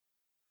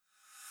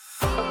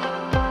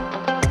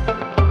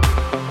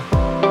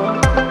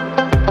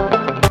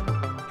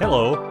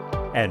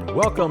Hello, and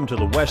welcome to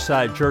the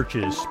Westside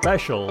Church's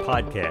special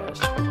podcast.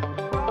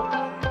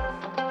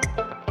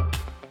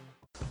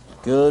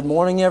 Good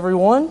morning,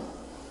 everyone.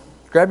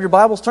 Grab your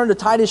Bibles, turn to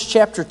Titus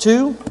chapter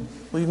 2.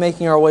 We'll be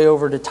making our way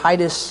over to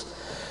Titus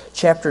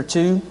chapter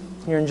 2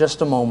 here in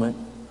just a moment.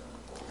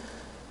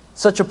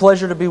 Such a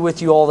pleasure to be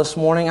with you all this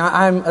morning.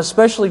 I'm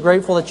especially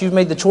grateful that you've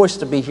made the choice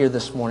to be here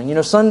this morning. You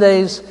know,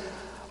 Sundays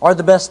are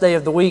the best day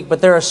of the week,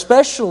 but they're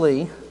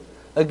especially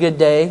a good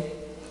day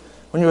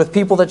when you're with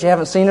people that you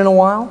haven't seen in a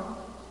while,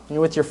 when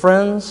you're with your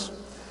friends,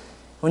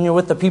 when you're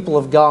with the people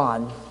of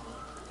God,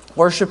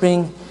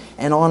 worshiping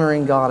and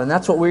honoring God. And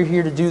that's what we're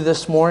here to do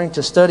this morning,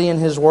 to study in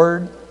His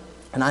Word.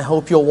 And I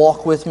hope you'll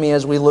walk with me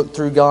as we look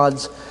through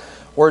God's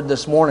Word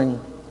this morning.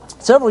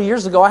 Several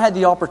years ago, I had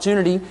the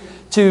opportunity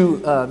to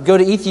go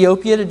to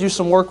Ethiopia to do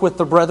some work with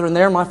the brethren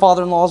there. My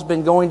father-in-law has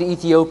been going to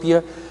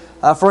Ethiopia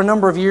for a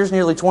number of years,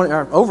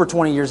 over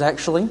 20 years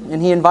actually.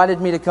 And he invited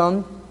me to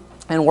come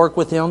and work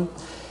with him.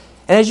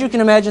 And as you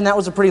can imagine, that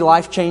was a pretty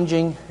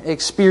life-changing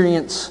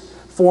experience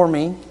for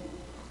me.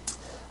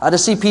 To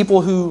see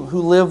people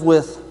who live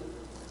with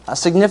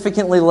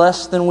significantly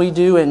less than we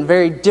do and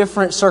very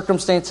different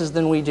circumstances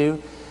than we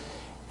do,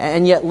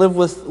 and yet live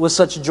with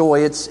such joy.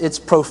 It's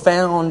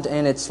profound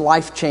and it's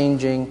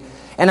life-changing.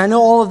 And I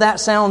know all of that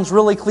sounds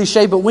really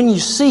cliche, but when you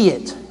see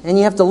it and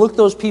you have to look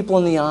those people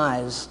in the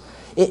eyes,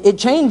 it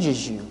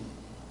changes you.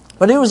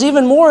 But it was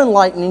even more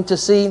enlightening to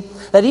see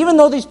that even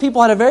though these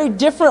people had a very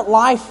different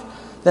life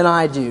than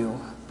I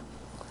do,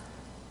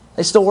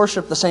 they still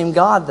worship the same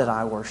God that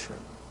I worship.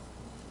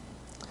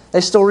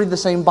 They still read the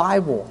same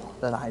Bible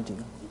that I do.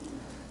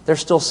 They're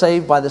still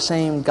saved by the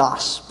same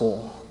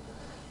gospel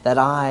that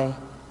I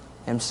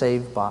am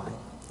saved by.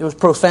 It was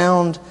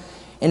profound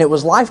and it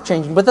was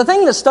life-changing. But the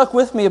thing that stuck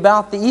with me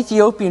about the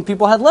Ethiopian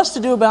people had less to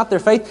do about their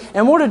faith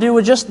and more to do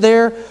with just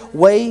their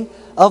way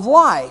of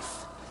life.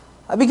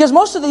 Because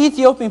most of the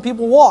Ethiopian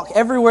people walk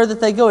everywhere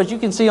that they go. As you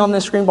can see on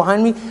this screen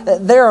behind me,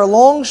 there are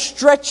long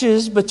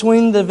stretches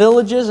between the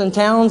villages and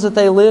towns that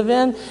they live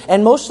in.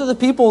 And most of the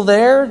people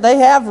there, they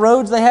have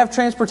roads, they have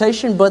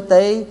transportation, but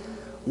they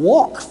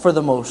walk for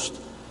the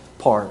most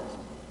part.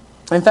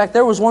 In fact,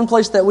 there was one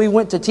place that we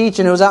went to teach,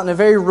 and it was out in a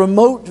very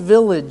remote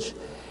village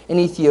in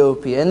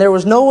Ethiopia. And there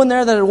was no one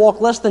there that had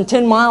walked less than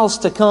 10 miles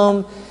to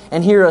come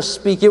and hear us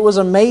speak. It was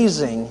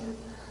amazing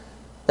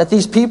that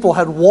these people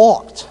had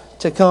walked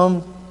to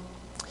come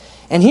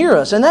and hear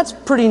us. And that's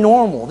pretty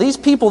normal. These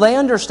people, they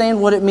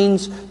understand what it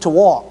means to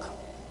walk.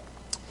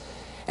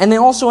 And they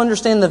also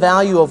understand the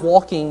value of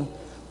walking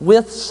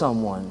with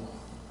someone.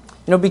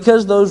 You know,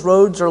 because those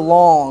roads are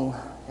long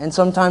and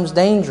sometimes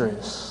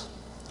dangerous,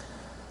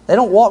 they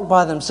don't walk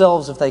by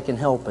themselves if they can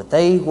help it.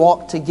 They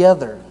walk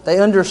together. They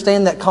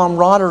understand that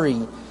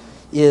camaraderie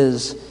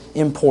is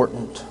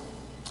important.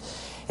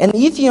 And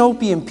the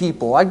Ethiopian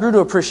people, I grew to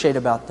appreciate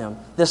about them.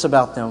 The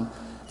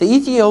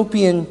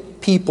Ethiopian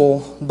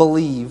people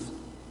believe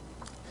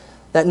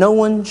that no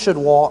one should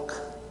walk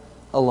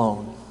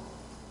alone.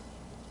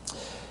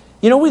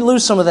 You know, we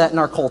lose some of that in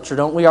our culture,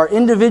 don't we? Our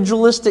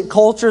individualistic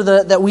culture,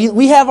 that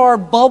we have our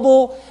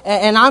bubble,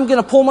 and I'm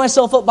going to pull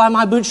myself up by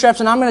my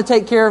bootstraps, and I'm going to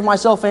take care of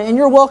myself, and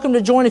you're welcome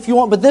to join if you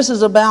want, but this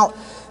is about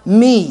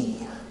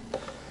me.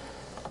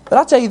 But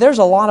I'll tell you, there's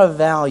a lot of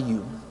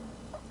value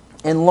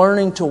in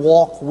learning to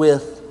walk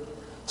with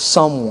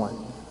someone.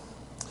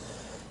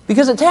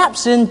 Because it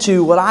taps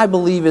into what I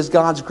believe is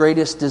God's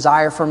greatest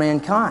desire for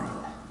mankind.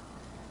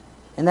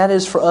 And that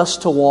is for us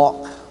to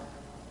walk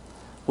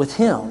with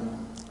Him.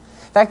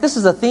 In fact, this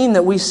is a theme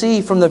that we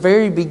see from the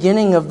very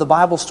beginning of the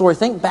Bible story.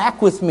 Think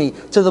back with me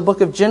to the book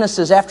of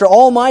Genesis. After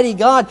Almighty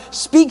God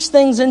speaks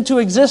things into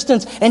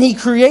existence and He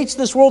creates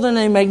this world in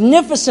a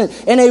magnificent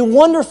and a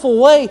wonderful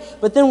way.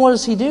 But then what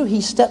does He do? He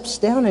steps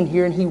down in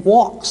here and He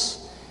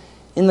walks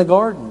in the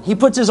garden. He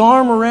puts His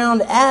arm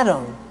around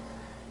Adam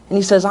and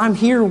He says, I'm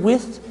here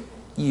with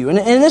you. And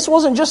this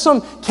wasn't just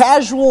some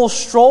casual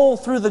stroll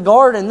through the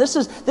garden. This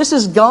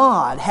is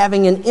God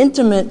having an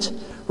intimate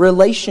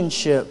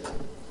relationship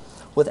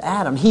with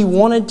Adam. He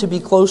wanted to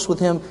be close with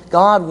him.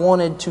 God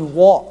wanted to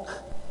walk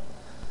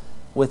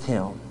with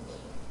him.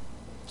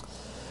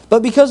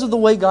 But because of the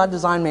way God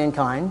designed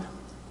mankind,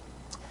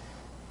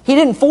 He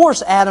didn't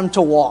force Adam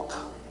to walk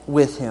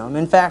with Him.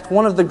 In fact,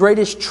 one of the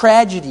greatest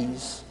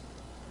tragedies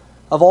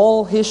of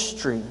all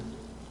history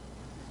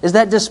is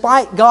that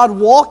despite God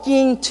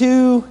walking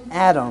to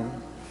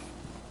Adam,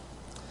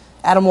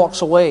 Adam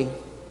walks away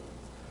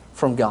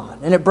from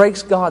God. And it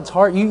breaks God's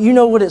heart. You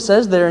know what it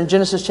says there in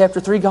Genesis chapter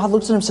 3. God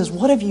looks at him and says,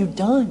 what have you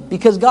done?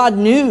 Because God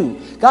knew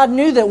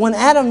that when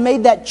Adam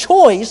made that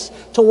choice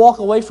to walk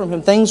away from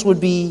Him, things would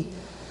be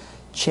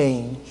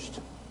changed.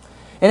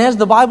 And as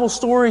the Bible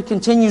story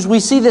continues, we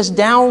see this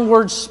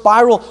downward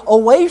spiral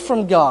away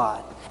from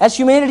God. As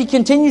humanity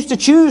continues to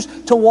choose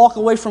to walk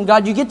away from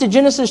God, you get to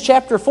Genesis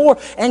chapter 4,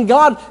 and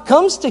God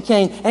comes to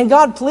Cain, and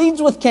God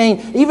pleads with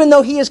Cain, even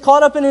though he is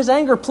caught up in his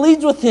anger,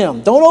 pleads with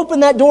him. Don't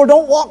open that door,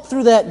 don't walk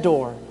through that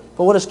door.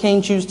 But what does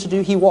Cain choose to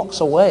do? He walks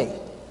away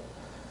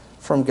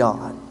from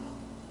God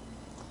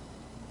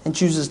and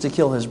chooses to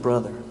kill his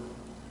brother.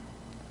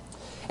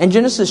 And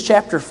Genesis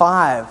chapter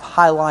 5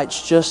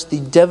 highlights just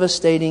the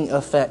devastating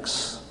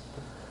effects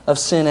of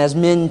sin as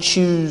men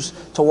choose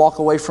to walk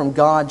away from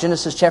God.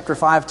 Genesis chapter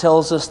 5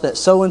 tells us that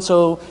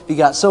so-and-so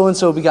begot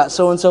so-and-so begot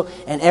so-and-so,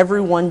 and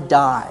everyone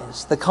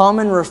dies. The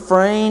common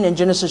refrain in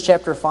Genesis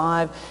chapter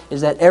 5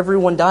 is that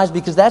everyone dies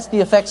because that's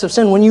the effects of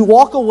sin. When you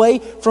walk away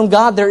from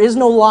God, there is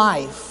no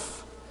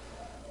life.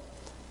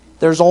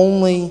 There's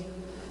only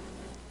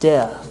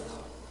death.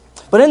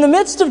 But in the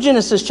midst of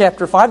Genesis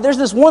chapter 5, there's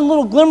this one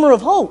little glimmer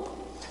of hope.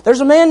 There's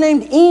a man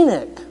named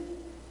Enoch.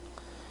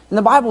 And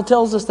the Bible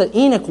tells us that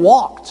Enoch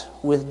walked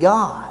with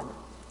God.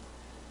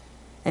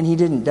 And he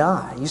didn't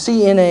die. You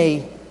see, in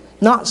a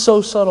not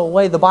so subtle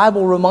way, the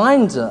Bible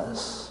reminds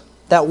us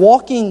that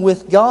walking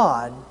with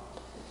God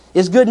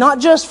is good not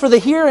just for the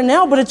here and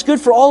now, but it's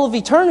good for all of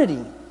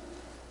eternity.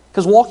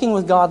 Because walking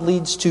with God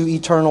leads to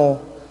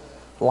eternal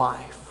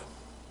life.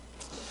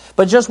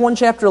 But just one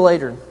chapter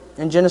later,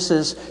 in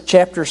Genesis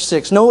chapter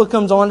 6, Noah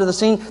comes onto the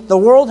scene. The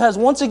world has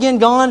once again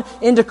gone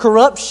into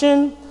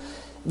corruption.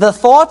 The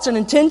thoughts and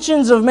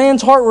intentions of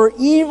man's heart were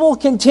evil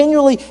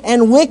continually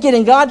and wicked,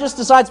 and God just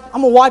decides,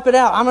 I'm going to wipe it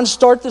out. I'm going to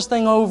start this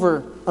thing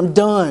over. I'm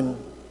done.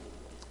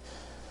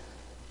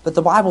 But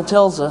the Bible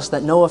tells us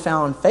that Noah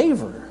found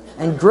favor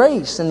and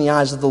grace in the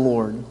eyes of the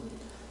Lord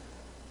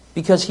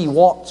because he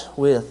walked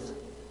with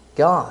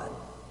God.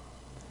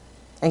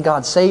 And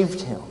God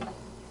saved him.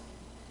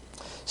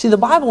 See, the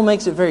Bible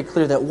makes it very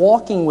clear that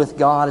walking with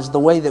God is the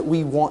way that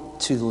we want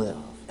to live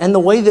and the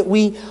way that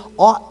we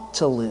ought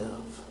to live.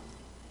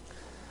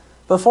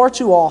 But far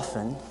too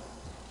often,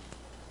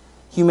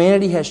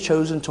 humanity has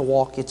chosen to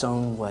walk its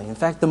own way. In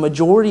fact, the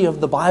majority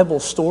of the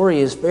Bible story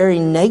is very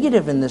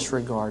negative in this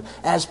regard.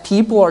 As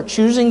people are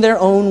choosing their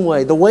own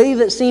way, the way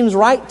that seems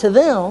right to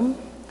them,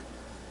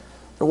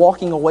 they're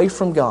walking away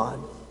from God.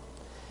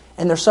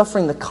 And they're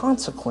suffering the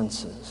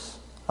consequences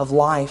of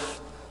life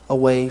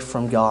away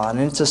from God.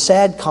 And it's a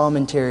sad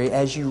commentary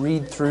as you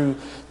read through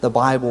the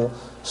Bible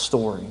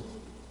story.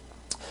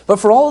 But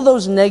for all of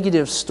those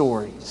negative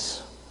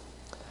stories,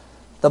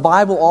 the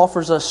Bible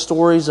offers us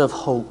stories of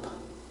hope,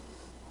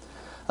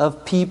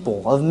 of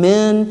people, of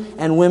men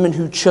and women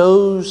who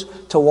chose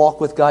to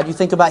walk with God. You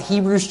think about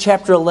Hebrews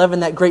chapter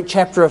 11, that great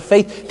chapter of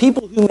faith.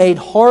 People who made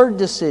hard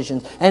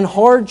decisions and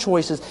hard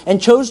choices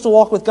and chose to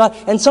walk with God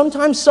and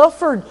sometimes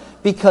suffered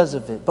because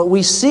of it. But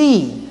we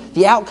see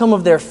the outcome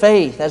of their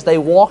faith as they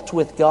walked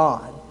with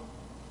God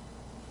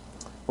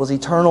was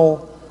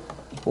eternal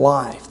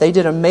life. They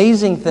did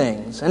amazing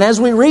things. And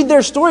as we read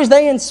their stories,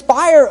 they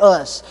inspire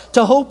us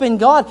to hope in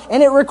God.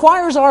 And it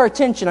requires our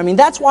attention. I mean,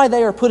 that's why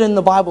they are put in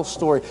the Bible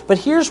story. But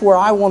here's where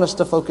I want us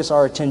to focus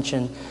our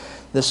attention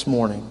this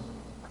morning.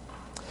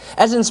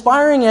 As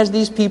inspiring as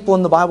these people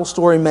in the Bible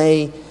story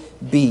may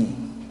be,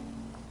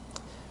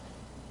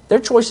 their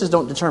choices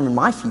don't determine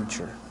my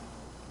future.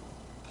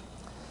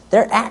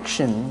 Their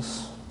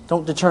actions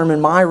don't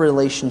determine my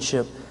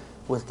relationship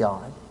with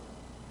God.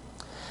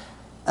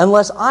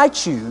 Unless I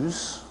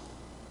choose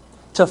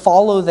to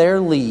follow their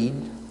lead,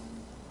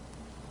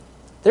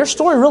 their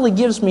story really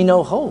gives me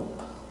no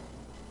hope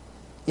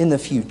in the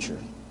future.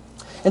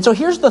 And so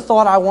here's the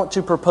thought I want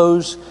to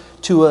propose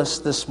to us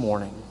this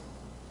morning.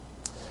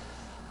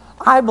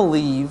 I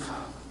believe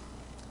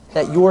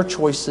that your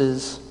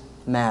choices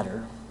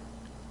matter.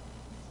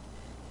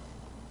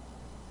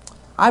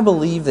 I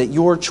believe that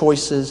your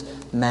choices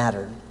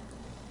matter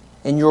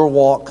in your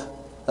walk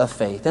of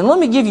faith. And let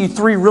me give you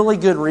 3 really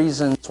good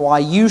reasons why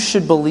you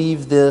should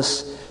believe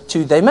this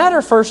too. They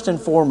matter first and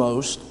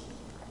foremost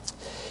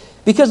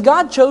because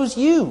God chose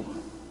you.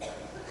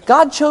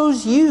 God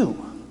chose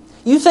you.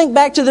 You think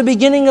back to the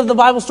beginning of the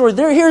Bible story.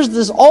 Here's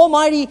this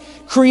almighty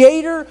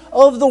creator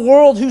of the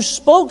world who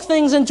spoke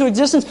things into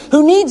existence,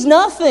 who needs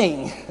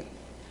nothing.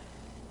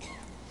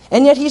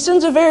 And yet He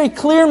sends a very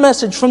clear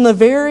message from the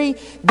very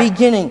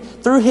beginning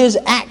through His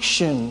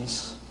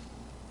actions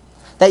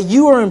that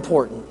you are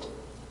important,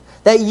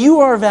 that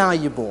you are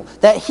valuable,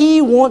 that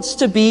He wants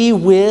to be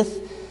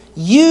with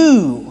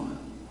you.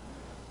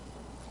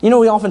 You know,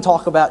 we often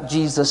talk about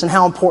Jesus and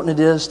how important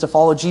it is to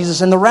follow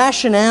Jesus, and the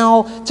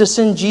rationale to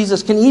send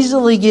Jesus can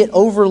easily get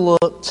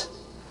overlooked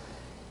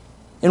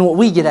in what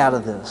we get out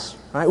of this.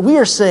 Right? We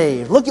are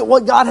saved. Look at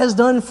what God has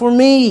done for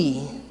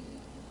me.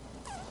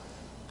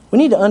 We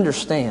need to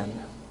understand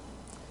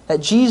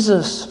that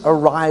Jesus'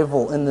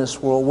 arrival in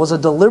this world was a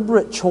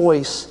deliberate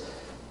choice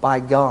by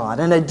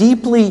God, and a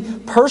deeply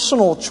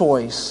personal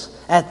choice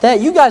at that.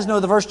 You guys know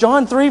the verse,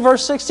 John 3,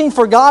 verse 16,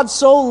 for God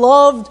so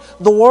loved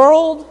the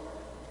world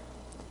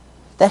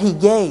that He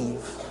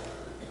gave.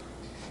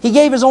 He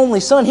gave His only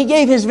Son. He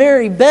gave His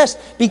very best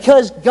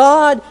because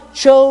God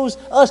chose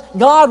us.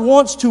 God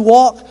wants to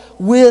walk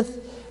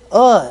with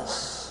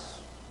us.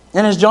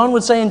 And as John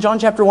would say in John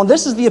chapter 1,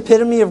 this is the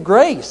epitome of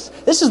grace.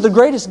 This is the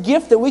greatest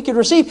gift that we could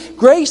receive.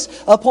 Grace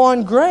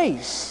upon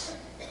grace.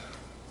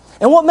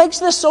 And what makes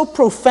this so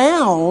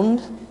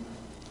profound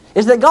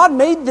is that God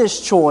made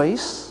this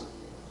choice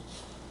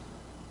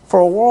for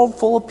a world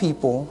full of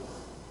people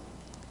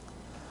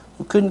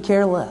who couldn't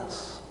care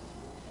less.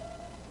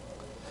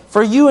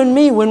 for you and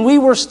me when we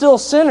were still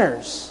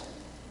sinners.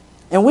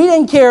 And we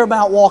didn't care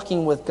about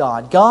walking with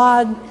God.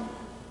 God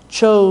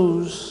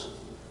chose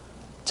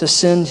to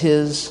send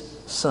His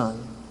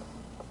Son.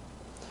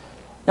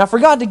 Now, for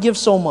God to give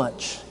so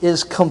much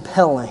is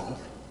compelling.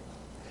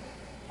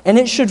 And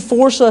it should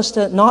force us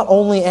to not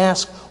only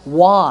ask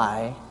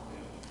why,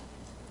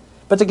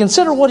 but to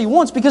consider what He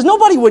wants. Because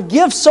nobody would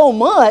give so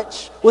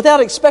much without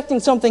expecting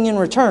something in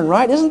return,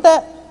 right? Doesn't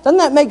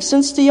that make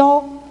sense to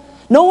y'all?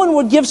 No one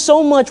would give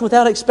so much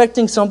without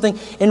expecting something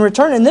in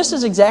return. And this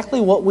is exactly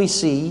what we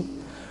see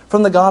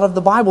from the God of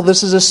the Bible.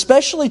 This is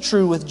especially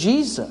true with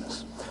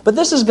Jesus. But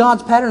this is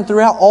God's pattern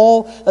throughout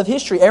all of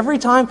history. Every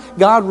time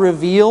God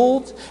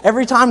revealed,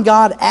 every time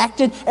God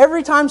acted,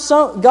 every time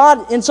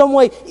God in some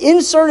way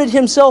inserted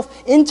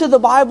Himself into the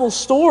Bible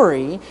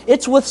story,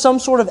 it's with some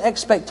sort of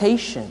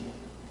expectation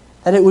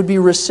that it would be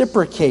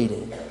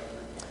reciprocated.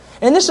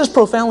 And this is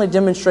profoundly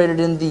demonstrated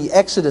in the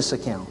Exodus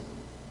account.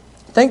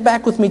 Think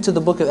back with me to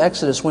the book of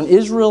Exodus. When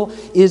Israel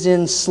is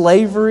in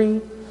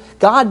slavery,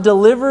 God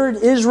delivered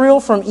Israel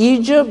from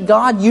Egypt.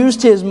 God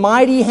used His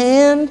mighty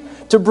hand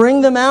to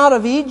bring them out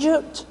of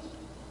Egypt.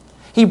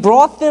 He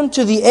brought them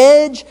to the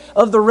edge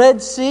of the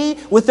Red Sea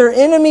with their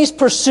enemies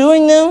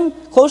pursuing them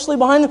closely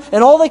behind them.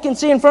 And all they can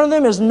see in front of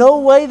them is no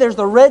way. There's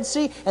the Red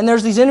Sea and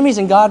there's these enemies,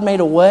 and God made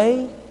a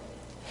way.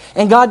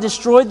 And God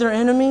destroyed their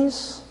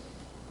enemies.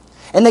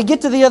 And they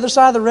get to the other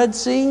side of the Red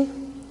Sea.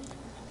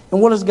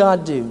 And what does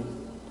God do?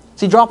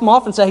 Does He drop them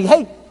off and say,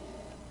 hey,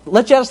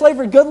 let you out of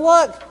slavery, good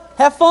luck,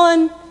 have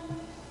fun?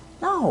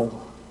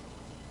 No.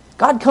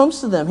 God comes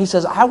to them. He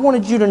says, I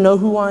wanted you to know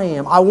who I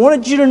am. I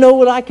wanted you to know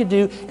what I could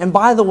do. And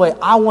by the way,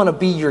 I want to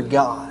be your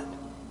God.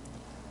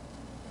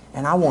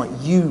 And I want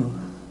you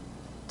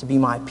to be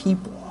my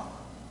people.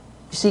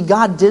 You see,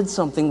 God did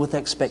something with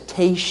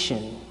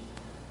expectation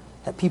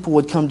that people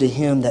would come to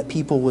Him, that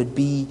people would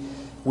be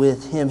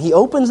with Him. He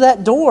opens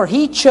that door.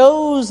 He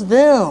chose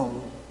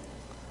them.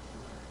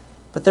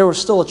 But there was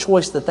still a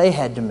choice that they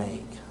had to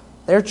make.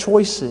 Their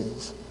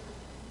choices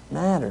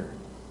mattered.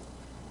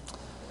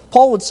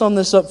 Paul would sum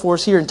this up for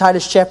us here in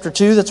Titus chapter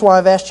 2. That's why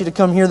I've asked you to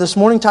come here this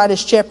morning.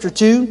 Titus chapter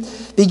 2,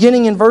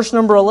 beginning in verse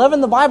number 11.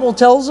 The Bible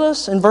tells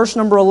us in verse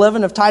number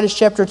 11 of Titus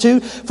chapter 2,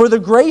 for the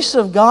grace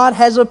of God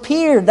has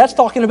appeared. That's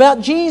talking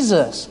about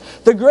Jesus.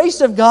 The grace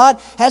of God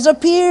has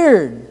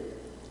appeared,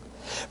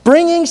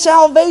 bringing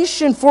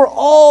salvation for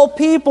all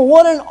people.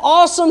 What an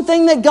awesome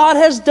thing that God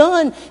has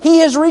done. He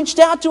has reached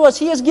out to us.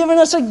 He has given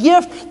us a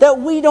gift that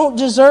we don't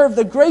deserve.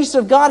 The grace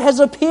of God has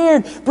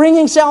appeared,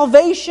 bringing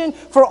salvation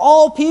for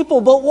all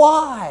people. But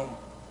why?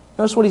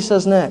 Notice what he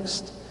says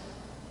next.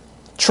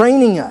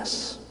 Training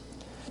us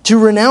to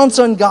renounce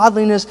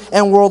ungodliness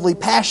and worldly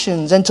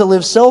passions, and to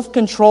live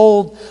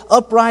self-controlled,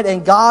 upright,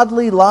 and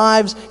godly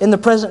lives in the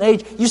present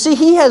age. You see,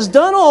 He has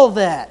done all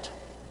that.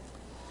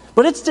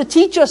 But it's to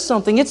teach us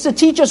something. It's to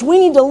teach us we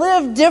need to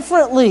live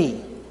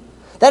differently.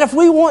 That if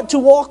we want to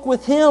walk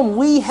with Him,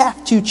 we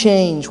have to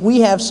change. We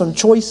have some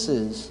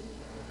choices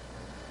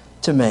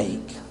to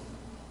make.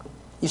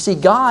 You see,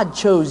 God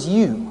chose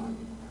you.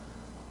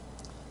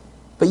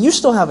 But you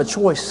still have a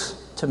choice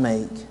to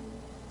make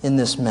in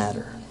this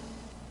matter.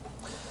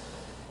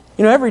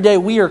 You know, every day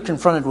we are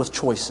confronted with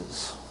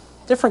choices.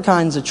 Different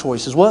kinds of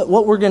choices. What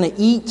we're going to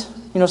eat.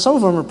 You know, some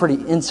of them are pretty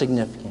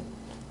insignificant.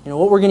 You know,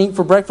 what we're going to eat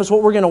for breakfast,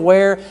 what we're going to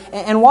wear.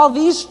 And while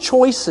these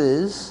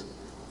choices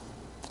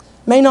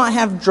may not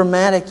have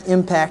dramatic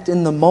impact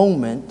in the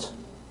moment,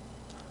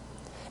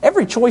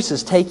 every choice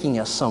is taking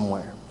us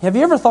somewhere. Have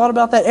you ever thought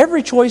about that?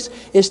 Every choice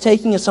is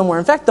taking us somewhere.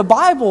 In fact, the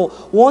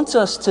Bible wants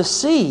us to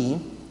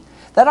see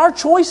that our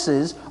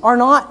choices are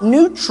not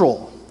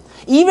neutral.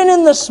 Even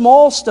in the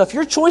small stuff,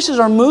 your choices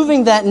are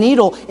moving that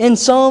needle in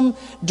some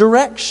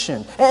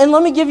direction. And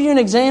let me give you an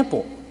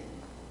example.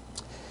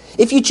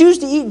 If you choose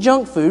to eat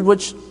junk food,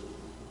 which,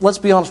 let's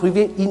be honest, we've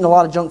eaten a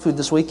lot of junk food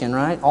this weekend,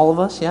 right? All of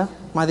us, yeah?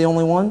 Am I the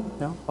only one?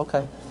 No?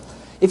 Okay.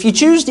 If you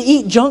choose to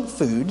eat junk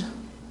food,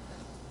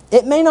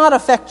 it may not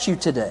affect you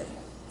today.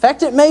 In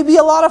fact, it may be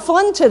a lot of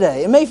fun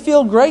today. It may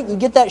feel great. You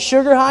get that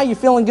sugar high, you're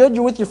feeling good,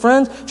 you're with your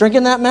friends,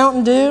 drinking that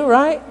Mountain Dew,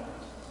 right?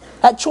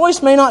 That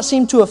choice may not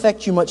seem to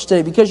affect you much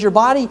today because your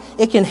body,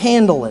 it can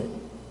handle it.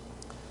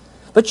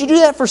 But you do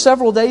that for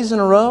several days in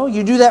a row,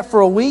 you do that for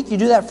a week, you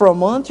do that for a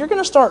month, you're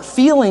going to start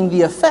feeling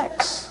the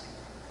effects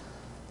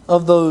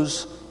of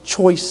those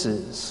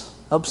choices.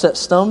 Upset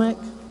stomach,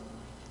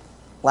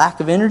 lack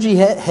of energy,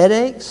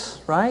 headaches,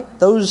 right?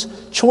 Those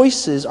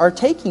choices are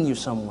taking you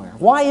somewhere.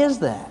 Why is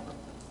that?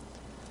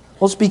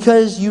 Well, it's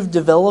because you've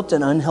developed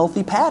an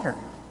unhealthy pattern.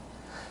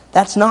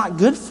 That's not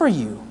good for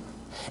you.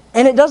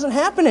 And it doesn't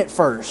happen at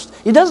first.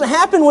 It doesn't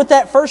happen with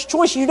that first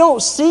choice. You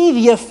don't see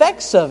the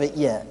effects of it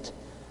yet.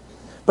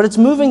 But it's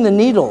moving the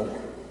needle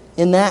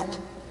in that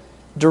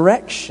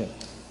direction.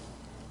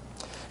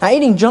 Now,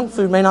 eating junk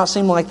food may not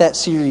seem like that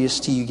serious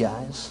to you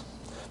guys.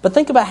 But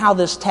think about how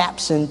this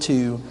taps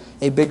into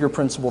a bigger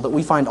principle that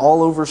we find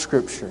all over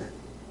Scripture.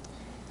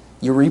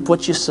 You reap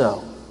what you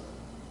sow.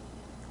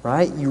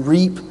 Right? You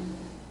reap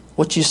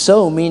what you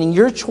sow, meaning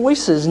your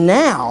choices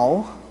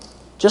now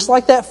Just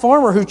like that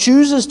farmer who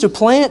chooses to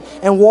plant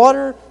and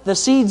water the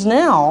seeds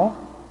now,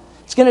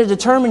 it's going to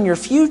determine your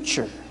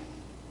future.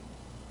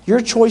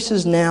 Your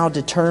choices now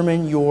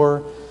determine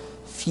your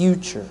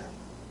future.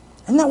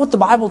 Isn't that what the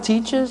Bible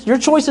teaches? Your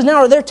choices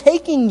now, they're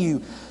taking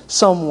you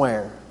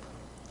somewhere.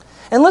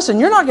 And listen,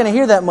 you're not going to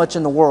hear that much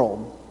in the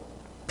world.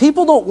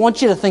 People don't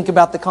want you to think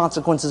about the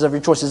consequences of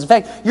your choices. In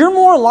fact, you're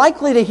more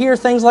likely to hear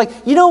things like,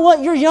 you know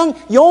what, you're young,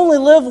 you only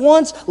live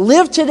once,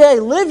 live today,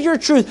 live your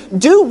truth,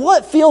 do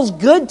what feels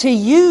good to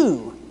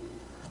you.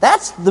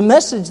 That's the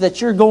message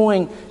that you're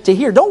going to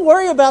hear. Don't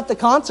worry about the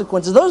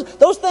consequences.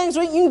 Those things,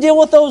 you can deal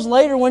with those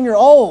later when you're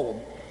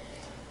old.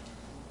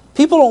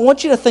 People don't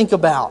want you to think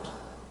about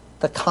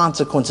the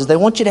consequences. They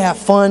want you to have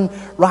fun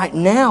right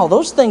now.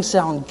 Those things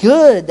sound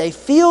good. They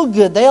feel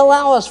good. They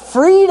allow us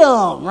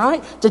freedom,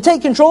 right? To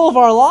take control of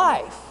our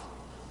life.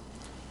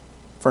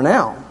 For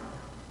now.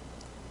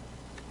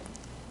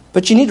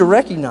 But you need to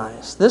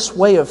recognize this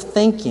way of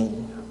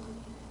thinking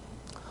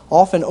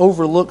often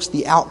overlooks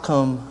the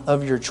outcome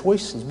of your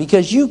choices,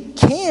 because you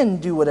can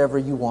do whatever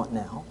you want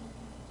now.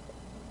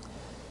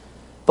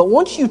 But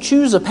once you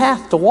choose a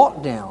path to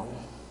walk down,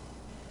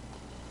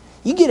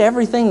 you get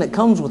everything that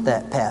comes with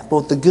that path,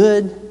 both the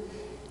good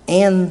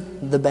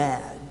and the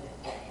bad.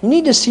 You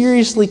need to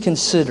seriously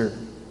consider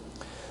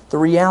the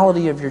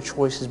reality of your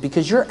choices,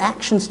 because your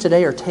actions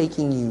today are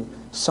taking you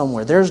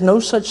somewhere. There's no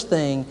such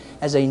thing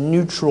as a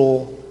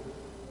neutral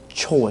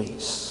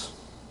choice.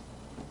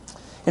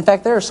 In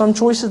fact, there are some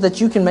choices that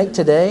you can make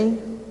today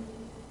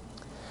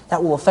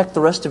that will affect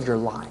the rest of your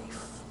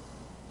life.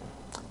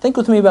 Think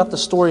with me about the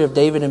story of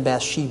David and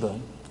Bathsheba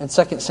in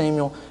 2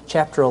 Samuel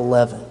chapter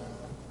 11.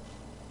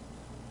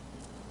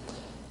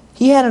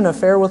 He had an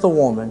affair with a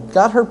woman,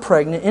 got her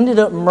pregnant, ended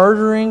up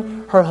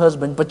murdering her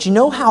husband. But you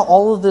know how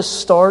all of this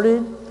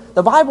started?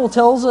 The Bible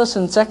tells us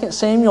in 2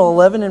 Samuel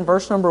 11 in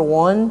verse number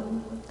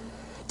 1,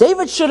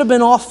 David should have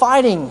been off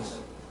fighting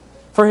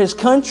for his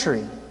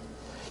country.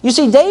 You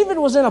see, David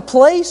was in a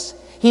place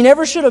he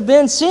never should have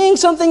been, seeing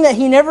something that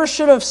he never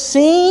should have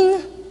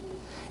seen,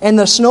 and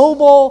the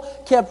snowball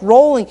kept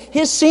rolling.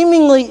 His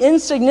seemingly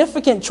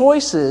insignificant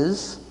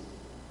choices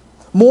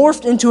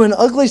morphed into an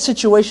ugly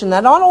situation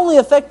that not only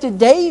affected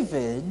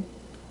David,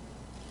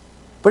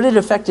 but it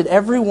affected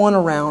everyone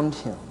around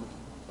him.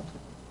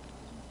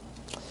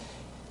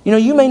 You know,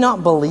 you may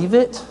not believe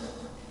it.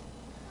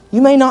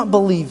 You may not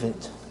believe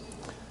it.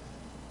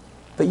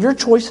 But your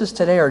choices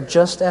today are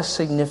just as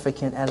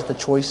significant as the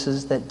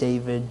choices that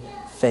David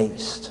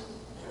faced.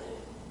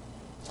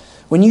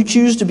 When you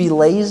choose to be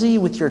lazy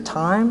with your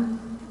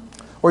time,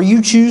 or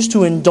you choose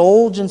to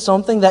indulge in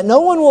something that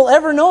no one will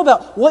ever know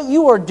about, what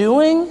you are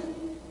doing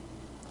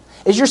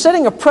is you're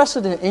setting a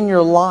precedent in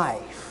your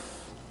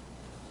life.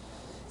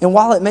 And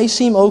while it may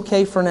seem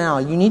okay for now,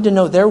 you need to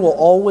know there will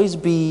always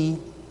be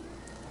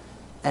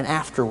an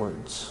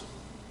afterwards.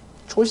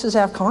 Choices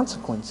have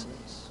consequences.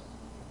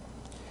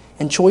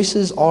 And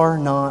choices are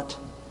not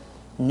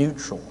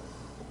neutral.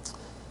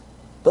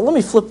 But let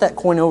me flip that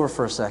coin over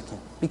for a second,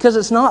 because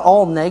it's not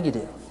all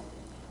negative.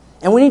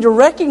 And we need to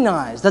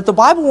recognize that the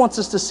Bible wants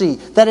us to see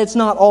that it's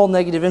not all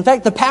negative. In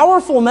fact, the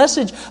powerful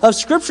message of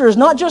Scripture is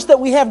not just that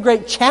we have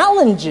great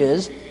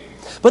challenges,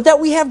 but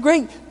that we have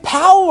great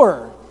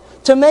power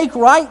to make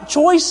right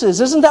choices.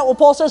 Isn't that what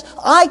Paul says?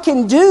 I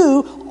can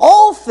do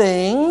all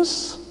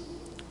things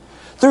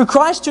through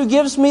Christ who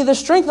gives me the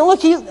strength. And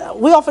look,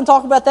 we often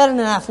talk about that in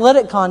an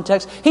athletic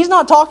context. He's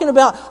not talking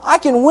about, I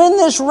can win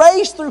this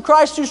race through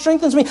Christ who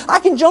strengthens me. I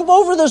can jump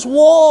over this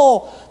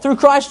wall through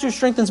Christ who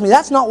strengthens me.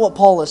 That's not what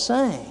Paul is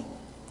saying.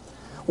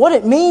 What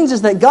it means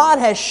is that God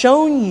has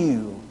shown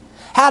you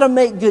how to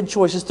make good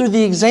choices through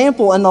the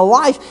example and the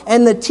life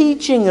and the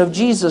teaching of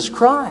Jesus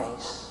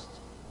Christ.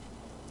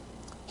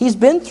 He's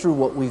been through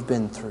what we've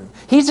been through.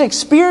 He's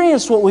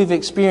experienced what we've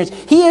experienced.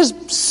 He has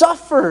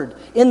suffered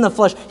in the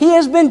flesh. He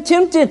has been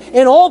tempted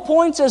in all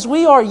points as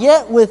we are,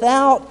 yet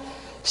without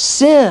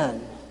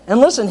sin. And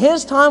listen,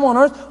 His time on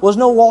earth was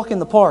no walk in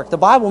the park. The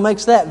Bible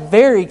makes that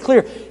very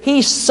clear.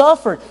 He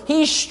suffered.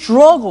 He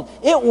struggled.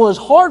 It was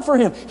hard for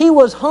Him. He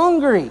was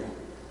hungry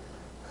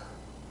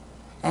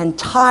and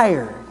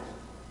tired.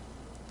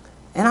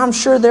 And I'm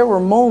sure there were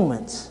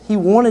moments He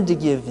wanted to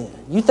give in.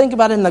 You think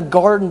about it in the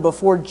garden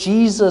before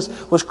Jesus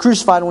was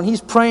crucified, when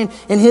He's praying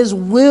and His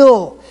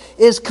will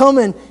is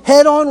coming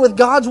head on with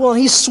God's will,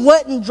 and He's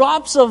sweating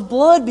drops of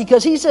blood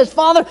because He says,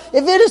 Father,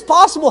 if it is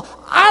possible,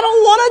 I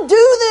don't want to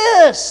do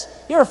this.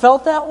 You ever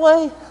felt that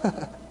way?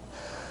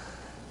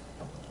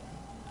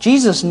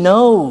 Jesus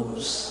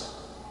knows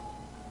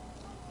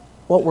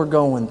what we're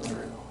going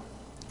through.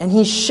 And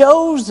He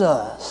shows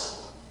us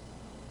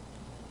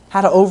how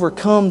to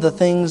overcome the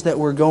things that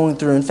we're going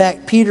through. In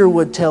fact, Peter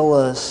would tell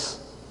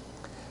us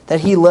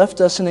that he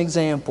left us an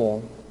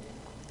example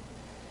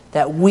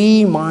that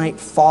we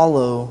might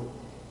follow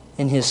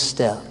in His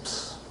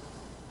steps.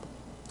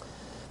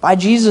 By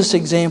Jesus'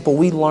 example,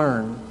 we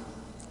learn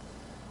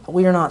that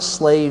we are not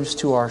slaves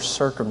to our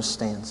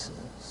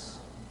circumstances.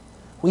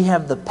 We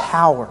have the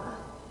power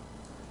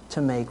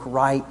to make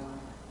right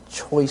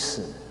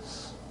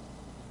choices.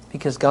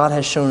 because God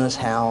has shown us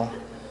how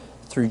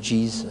through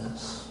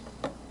Jesus.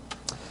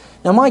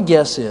 Now my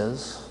guess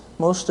is,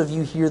 most of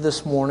you here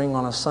this morning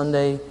on a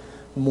Sunday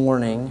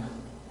morning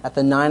at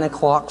the 9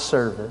 o'clock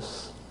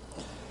service,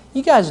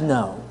 you guys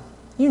know.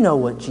 You know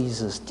what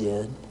Jesus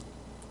did.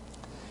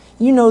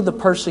 You know the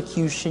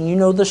persecution, you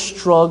know the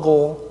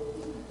struggle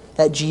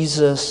that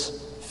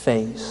Jesus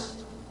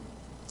faced.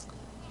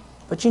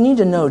 But you need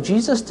to know,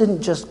 Jesus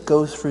didn't just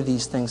go through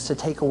these things to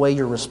take away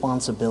your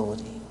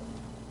responsibility.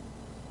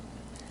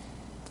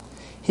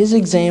 His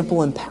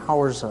example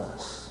empowers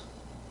us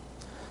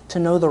to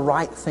know the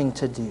right thing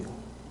to do,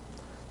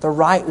 the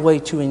right way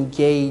to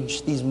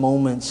engage these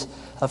moments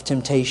of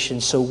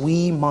temptation so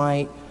we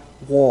might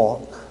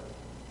walk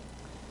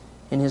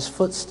in His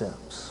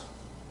footsteps.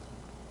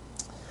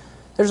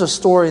 There's a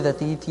story that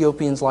the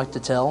Ethiopians like to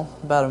tell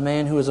about a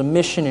man who was a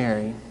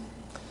missionary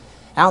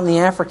out in the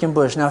African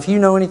bush. Now, if you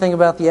know anything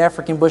about the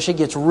African bush, it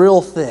gets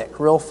real thick,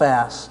 real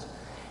fast.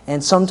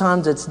 And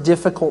sometimes it's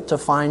difficult to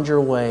find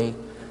your way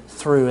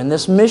through. And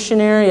this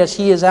missionary, as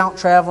he is out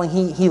traveling,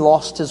 he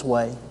lost his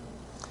way.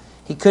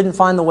 He couldn't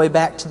find the way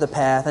back to the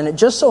path. And it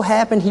just so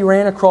happened he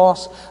ran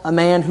across a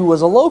man who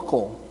was a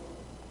local.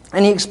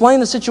 And he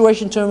explained the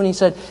situation to him and he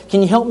said,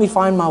 "Can you help me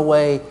find my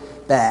way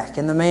back?"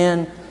 And the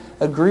man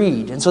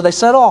agreed. And so they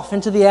set off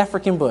into the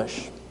African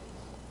bush.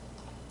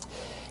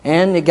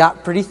 And it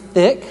got pretty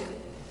thick.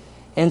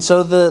 And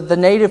so the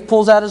native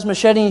pulls out his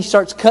machete and he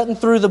starts cutting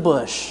through the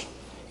bush.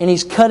 And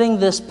he's cutting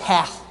this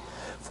path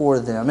for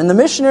them. And the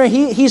missionary,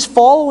 he's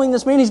following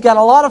this man. He's got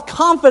a lot of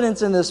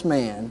confidence in this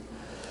man.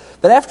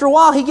 But after a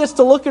while, he gets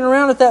to looking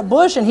around at that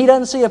bush and he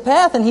doesn't see a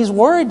path. And he's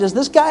worried, does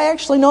this guy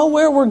actually know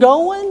where we're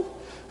going?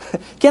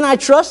 Can I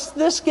trust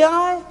this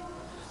guy?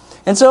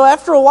 And so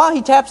after a while,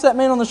 he taps that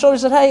man on the shoulder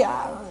and said, "Hey,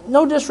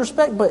 no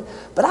disrespect, but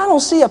I don't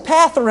see a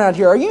path around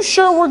here. Are you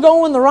sure we're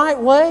going the right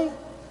way?"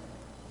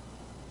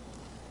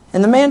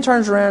 And the man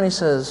turns around and he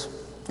says,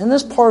 "In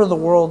this part of the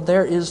world,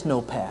 there is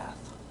no path.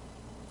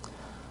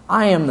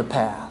 I am the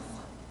path.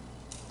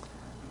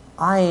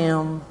 I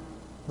am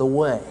the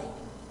way."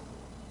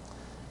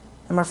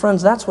 And my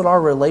friends, that's what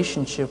our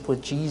relationship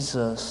with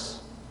Jesus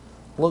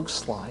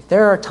looks like.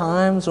 There are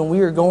times when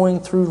we are going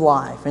through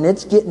life and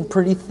it's getting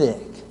pretty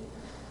thick.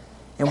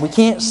 And we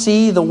can't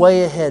see the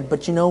way ahead.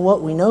 But you know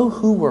what? We know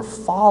who we're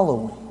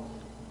following.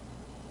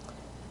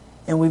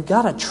 And we've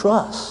got to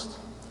trust.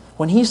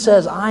 When He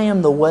says, "I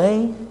am the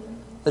way,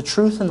 the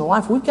truth, and the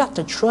life," we've got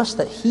to trust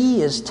that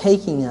He is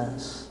taking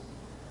us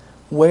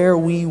where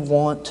we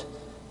want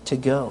to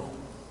go.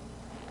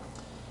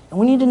 And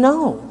we need to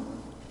know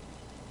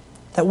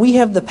that we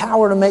have the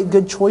power to make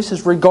good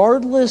choices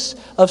regardless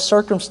of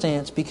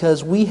circumstance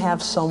because we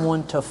have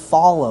someone to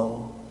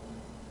follow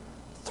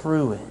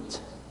through it.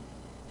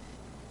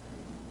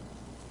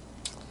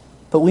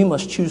 But we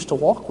must choose to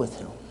walk with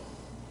Him.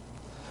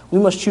 We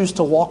must choose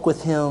to walk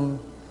with Him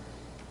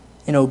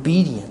in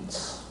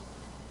obedience.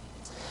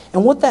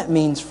 And what that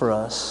means for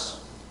us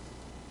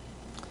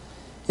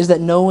is that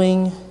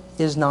knowing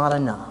is not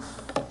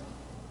enough.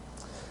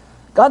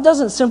 God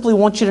doesn't simply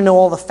want you to know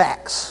all the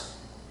facts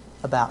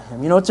about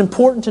Him. You know, it's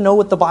important to know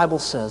what the Bible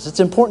says. It's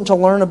important to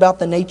learn about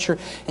the nature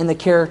and the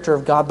character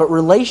of God. But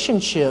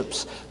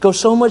relationships go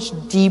so much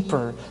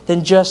deeper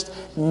than just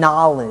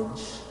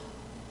knowledge.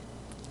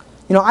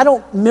 You know, I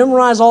don't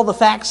memorize all the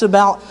facts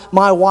about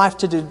my wife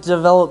to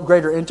develop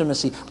greater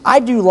intimacy. I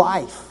do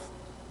life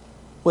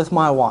with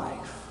my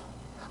wife.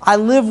 I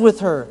live with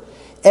her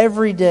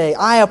every day.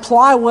 I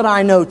apply what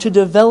I know to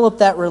develop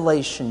that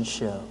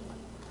relationship,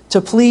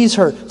 to please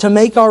her, to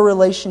make our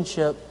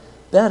relationship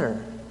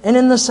better. And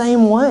in the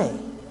same way,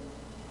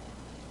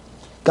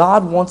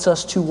 God wants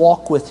us to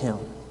walk with Him,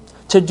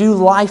 to do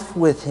life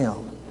with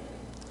Him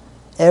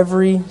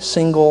every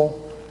single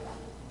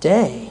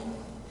day.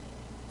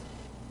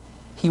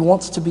 He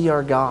wants to be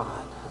our God.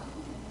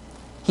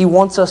 He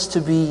wants us to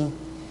be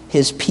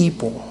His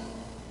people.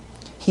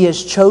 He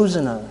has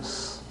chosen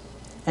us,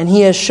 and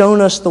He has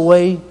shown us the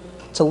way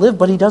to live,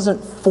 but He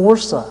doesn't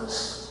force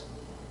us.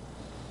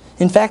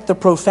 In fact, the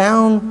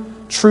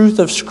profound truth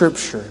of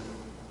Scripture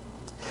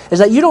is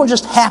that you don't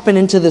just happen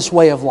into this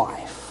way of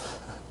life.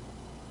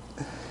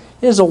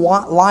 It is a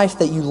life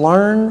that you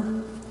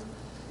learn,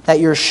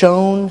 that you're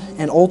shown,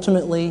 and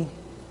ultimately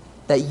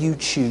that you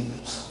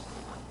choose.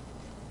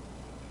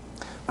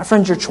 My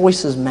friends, your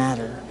choices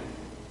matter.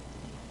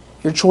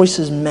 Your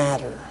choices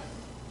matter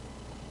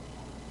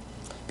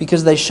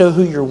because they show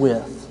who you're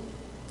with,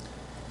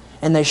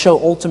 and they show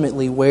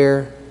ultimately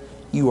where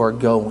you are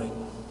going.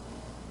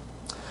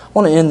 I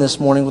want to end this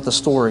morning with a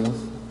story.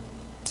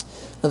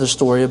 Another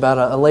story about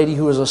a lady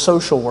who was a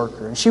social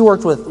worker. And she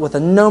worked with a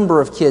number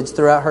of kids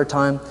throughout her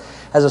time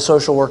as a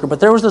social worker.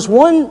 But there was this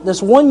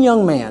one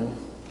young man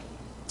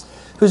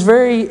who was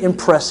very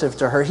impressive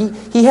to her.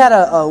 He had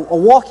a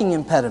walking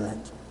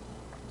impediment.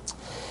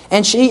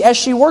 And as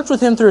she worked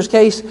with him through his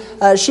case,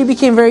 she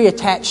became very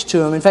attached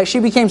to him. In fact, she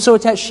became so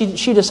attached,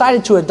 she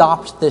decided to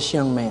adopt this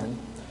young man,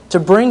 to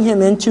bring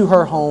him into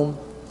her home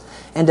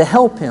and to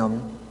help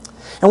him.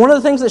 And one of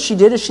the things that she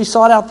did is she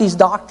sought out these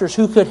doctors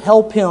who could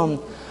help him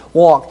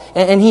walk.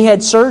 And he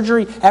had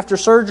surgery after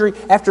surgery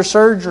after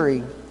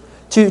surgery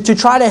to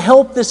try to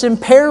help this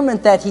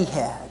impairment that he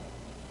had.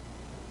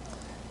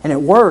 And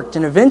it worked.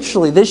 And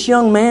eventually this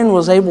young man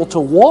was able to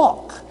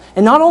walk.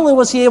 And not only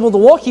was he able to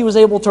walk, he was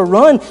able to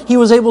run. He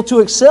was able to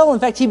excel. In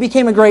fact, he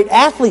became a great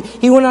athlete.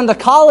 He went on to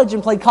college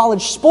and played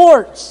college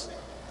sports.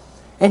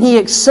 And he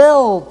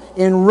excelled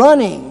in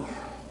running.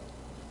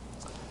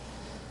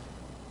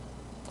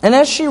 And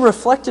as she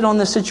reflected on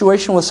this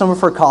situation with some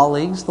of her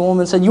colleagues, the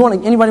woman said,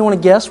 anybody want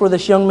to guess where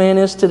this young man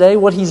is today?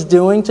 What he's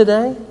doing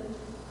today?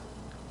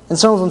 And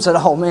some of them said,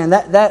 oh man,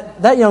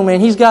 that young man,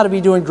 he's got to be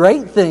doing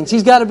great things.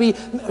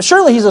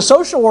 Surely he's a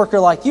social worker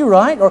like you,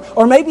 right?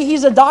 Or maybe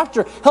he's a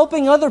doctor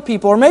helping other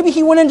people. Or maybe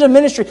he went into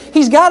ministry.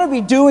 He's got to be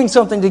doing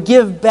something to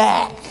give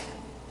back.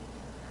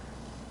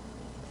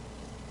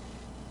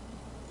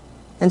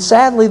 And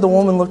sadly, the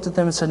woman looked at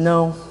them and said,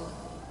 no,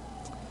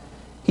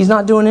 he's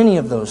not doing any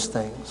of those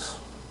things.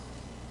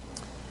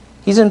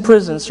 He's in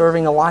prison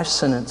serving a life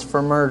sentence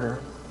for murder.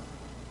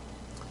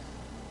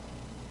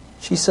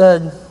 She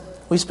said,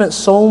 we spent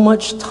so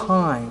much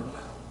time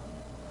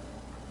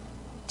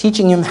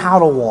teaching him how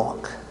to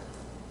walk.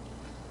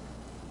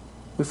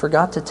 We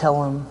forgot to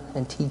tell him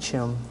and teach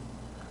him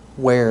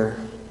where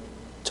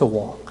to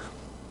walk.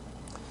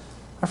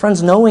 My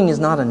friends, knowing is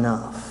not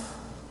enough.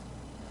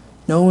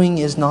 Knowing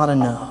is not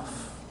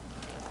enough.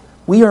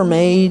 We are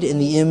made in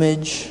the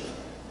image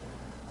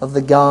of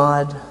the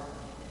God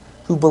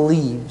who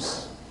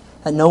believes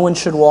that no one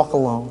should walk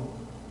alone.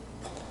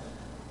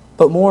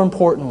 But more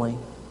importantly,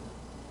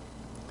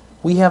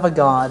 we have a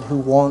God who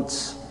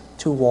wants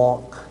to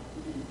walk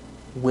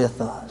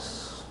with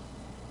us.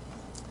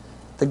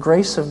 The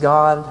grace of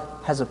God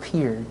has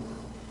appeared,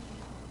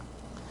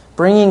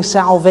 bringing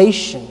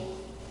salvation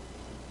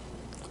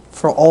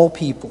for all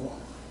people,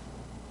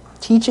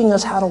 teaching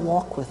us how to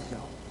walk with Him.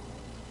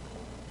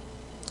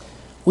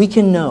 We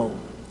can know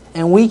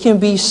and we can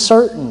be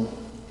certain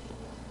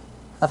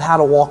of how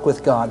to walk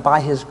with God by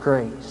His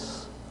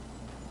grace.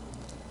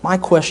 My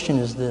question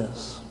is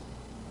this: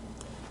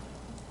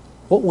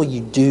 what will you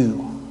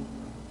do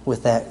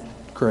with that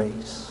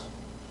grace?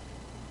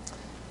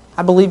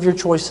 I believe your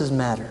choices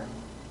matter,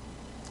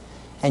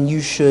 and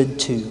you should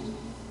too.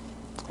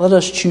 Let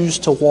us choose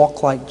to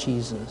walk like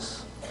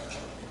Jesus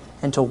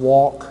and to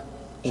walk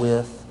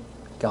with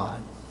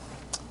God.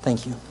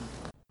 Thank you.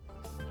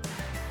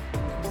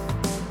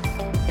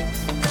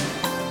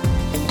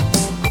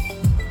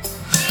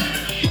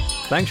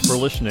 Thanks for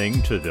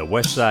listening to the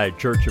Westside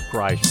Church of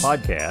Christ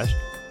podcast.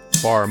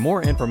 For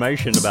more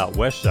information about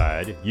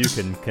Westside, you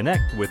can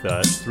connect with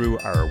us through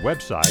our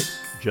website,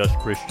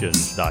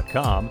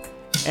 justchristians.com,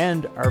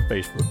 and our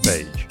Facebook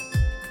page.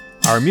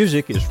 Our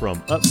music is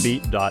from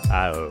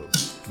Uppbeat.io.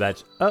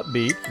 That's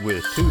Uppbeat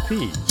with 2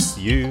 P's,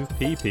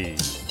 U-P-P-B-E-A-T,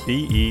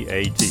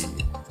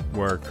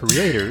 where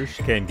creators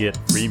can get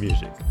free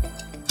music.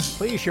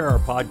 Please share our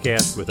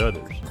podcast with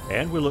others,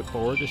 and we look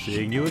forward to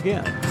seeing you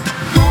again.